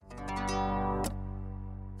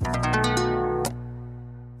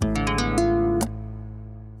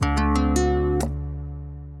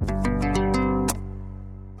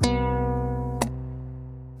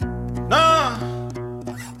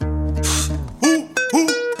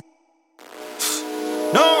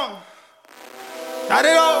Not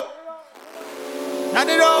at all. Not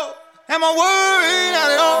at all. Am I worried? Not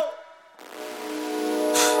at all.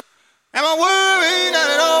 Am I worried? Not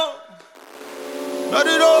at all. Not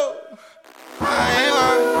at all. I ain't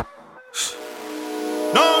worried.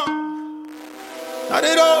 No. Not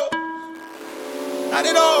at all. Not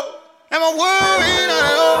at all. Am I worried? Not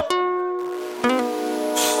at all.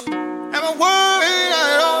 Am I worried? Not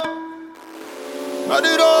at all. Not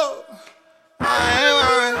at all. I ain't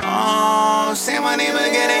worried. Oh, say my name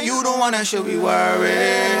again and you the one that should be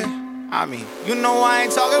worried. I mean, you know I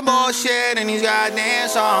ain't talking bullshit in these goddamn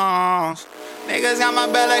songs. Niggas got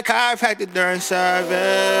my belt like chiropractor during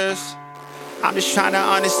service. I'm just trying to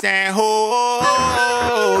understand who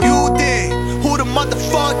you think, who the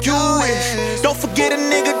motherfuck you is. Don't forget a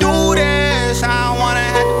nigga do this. I don't wanna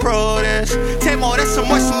have to prove this. Take more than some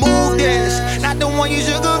words to move this. Not the one you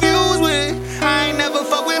should confuse with. I ain't never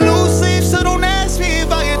fuck with loose sleeves, so don't ask me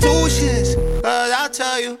if I get two shits. Cause I'll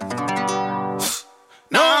tell you,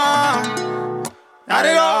 no, not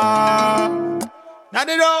at all. Not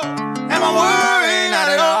at all. Am I worried? Not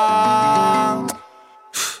at all.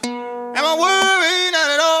 Am I worried? Not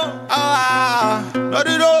at all. Oh, not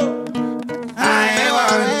at all. I ain't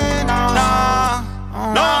worried. No,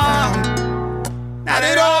 no, not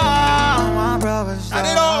at all. Not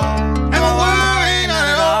at all. Am I worried? Not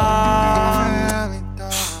at all.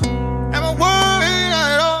 Am I worried? Not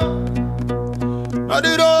at all. Not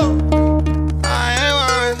at all. I ain't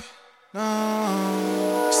worried.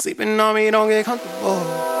 No. Sleeping on me, don't get comfortable.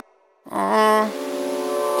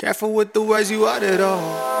 Careful with the words you utter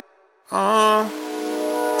though.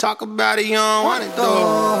 Talk about it, you don't want it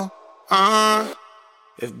though.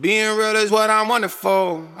 If being real is what I'm wanting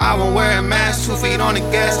for, I won't wear a mask, 2 feet on the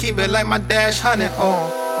gas, keep it like my dash 100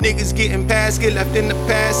 on. Niggas getting past, get left in the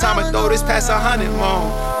past, I'ma throw this past 100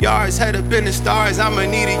 more. Yards head up in the stars, I'ma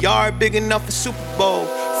need a yard big enough for Super Bowl.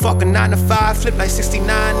 Fuck a 9 to 5, flip like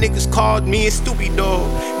 69, niggas called me estupido.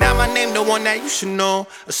 Now my name the one that you should know,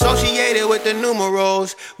 associated with the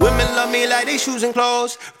numeros. Women love me like they shoes and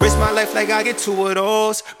clothes, risk my life like I get 2 of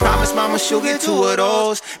those. Promise mama she'll get 2 of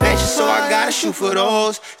those, mansion so I gotta shoot for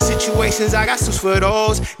those. Situations I got suits for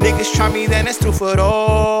those, niggas try me then it's through for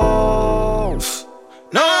those.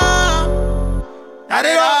 No, not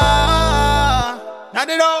at all. Not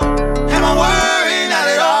at all. Am I worried? Not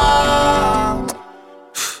at all.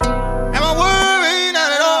 Am I worried?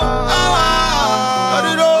 Not at all. Not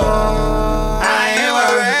at all. I ain't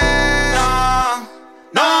worried. No,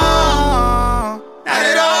 no, not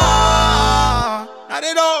at all. Not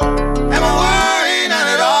at all.